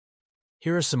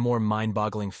Here are some more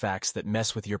mind-boggling facts that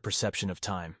mess with your perception of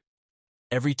time.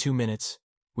 Every 2 minutes,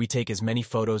 we take as many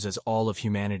photos as all of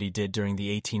humanity did during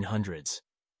the 1800s.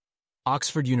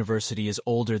 Oxford University is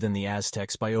older than the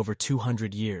Aztecs by over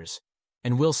 200 years,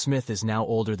 and Will Smith is now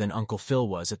older than Uncle Phil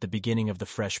was at the beginning of The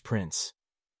Fresh Prince.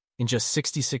 In just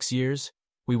 66 years,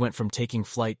 we went from taking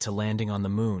flight to landing on the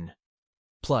moon.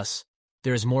 Plus,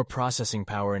 there is more processing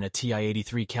power in a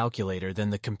TI-83 calculator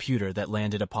than the computer that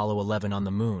landed Apollo 11 on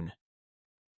the moon.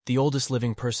 The oldest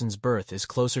living person's birth is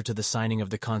closer to the signing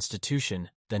of the Constitution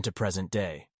than to present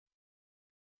day.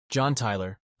 John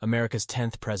Tyler, America's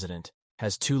 10th president,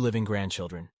 has 2 living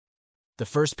grandchildren. The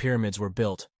first pyramids were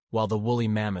built while the woolly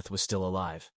mammoth was still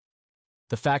alive.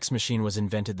 The fax machine was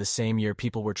invented the same year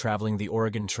people were traveling the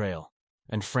Oregon Trail,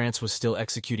 and France was still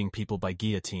executing people by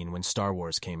guillotine when Star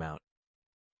Wars came out.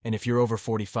 And if you're over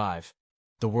 45,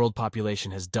 the world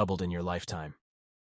population has doubled in your lifetime.